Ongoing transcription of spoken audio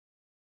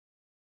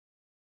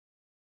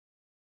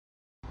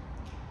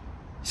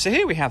So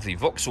here we have the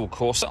Vauxhall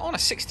Corsa on a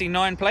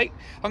 69 plate.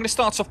 I'm going to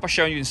start off by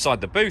showing you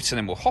inside the boot and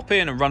then we'll hop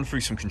in and run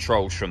through some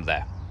controls from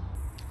there.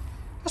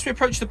 As we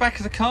approach the back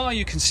of the car,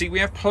 you can see we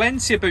have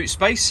plenty of boot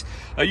space.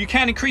 You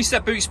can increase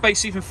that boot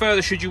space even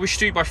further should you wish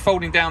to by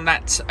folding down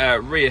that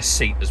rear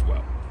seat as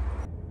well.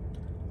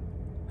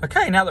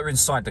 Okay, now that we're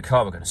inside the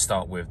car, we're going to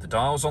start with the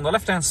dials. On the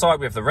left-hand side,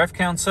 we have the rev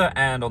counter,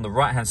 and on the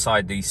right-hand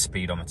side, the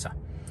speedometer.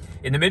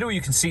 In the middle,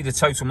 you can see the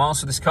total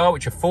miles of this car,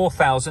 which are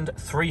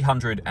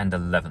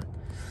 4,311.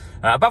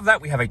 Above that,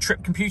 we have a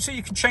trip computer.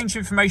 You can change the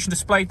information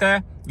displayed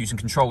there using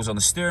controls on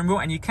the steering wheel,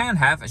 and you can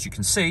have, as you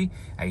can see,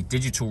 a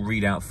digital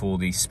readout for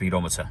the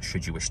speedometer,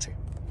 should you wish to.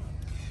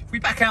 If we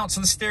back out to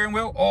the steering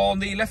wheel, on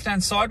the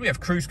left-hand side, we have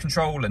cruise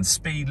control and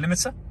speed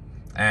limiter.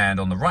 And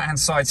on the right-hand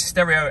side,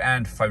 stereo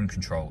and phone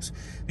controls.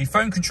 The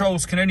phone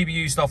controls can only be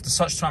used after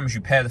such time as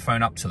you pair the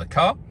phone up to the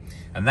car,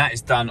 and that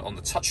is done on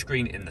the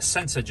touchscreen in the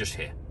center just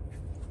here.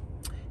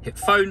 Hit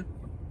phone,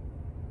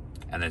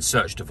 and then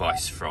search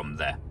device from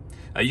there.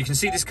 You can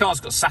see this car's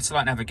got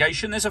satellite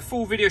navigation. There's a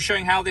full video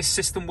showing how this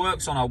system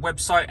works on our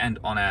website and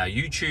on our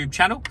YouTube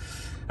channel.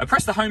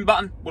 Press the home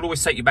button, will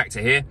always take you back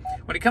to here.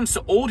 When it comes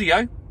to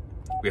audio,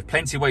 we have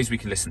plenty of ways we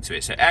can listen to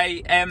it. So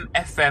AM,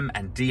 FM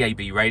and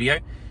DAB radio,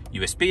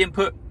 USB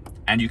input,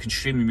 and you can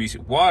stream your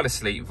music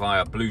wirelessly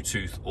via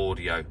Bluetooth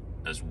audio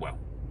as well.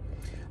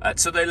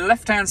 To the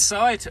left-hand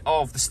side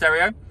of the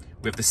stereo,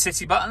 we have the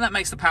city button. That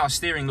makes the power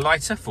steering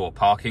lighter for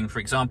parking, for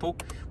example,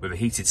 with a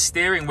heated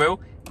steering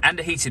wheel and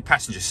a heated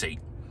passenger seat.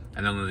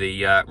 And on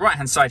the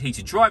right-hand side,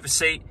 heated driver's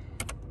seat,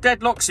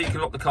 deadlock, so you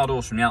can lock the car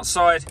doors from the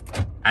outside,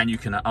 and you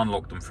can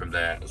unlock them from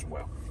there as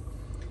well.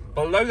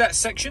 Below that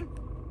section,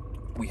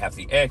 we have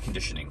the air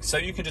conditioning. So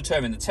you can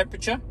determine the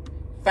temperature,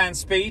 fan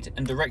speed,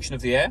 and direction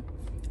of the air.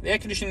 The air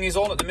conditioning is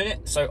on at the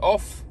minute, so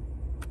off,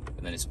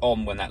 and then it's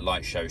on when that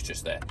light shows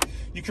just there.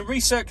 You can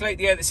recirculate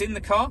the air that's in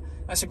the car.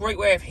 That's a great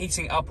way of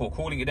heating it up or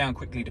cooling it down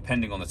quickly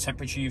depending on the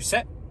temperature you've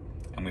set.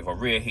 And with our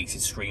rear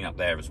heated screen up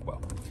there as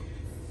well.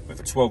 With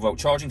a 12-volt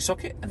charging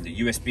socket and the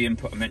USB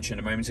input I mentioned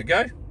a moment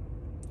ago.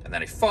 And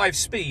then a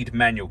 5-speed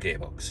manual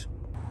gearbox.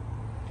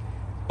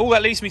 All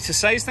that leaves me to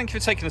say is thank you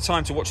for taking the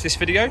time to watch this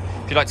video.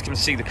 If you'd like to come and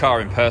see the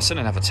car in person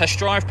and have a test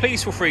drive,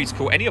 please feel free to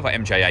call any of our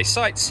MJA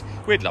sites.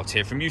 We'd love to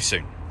hear from you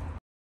soon.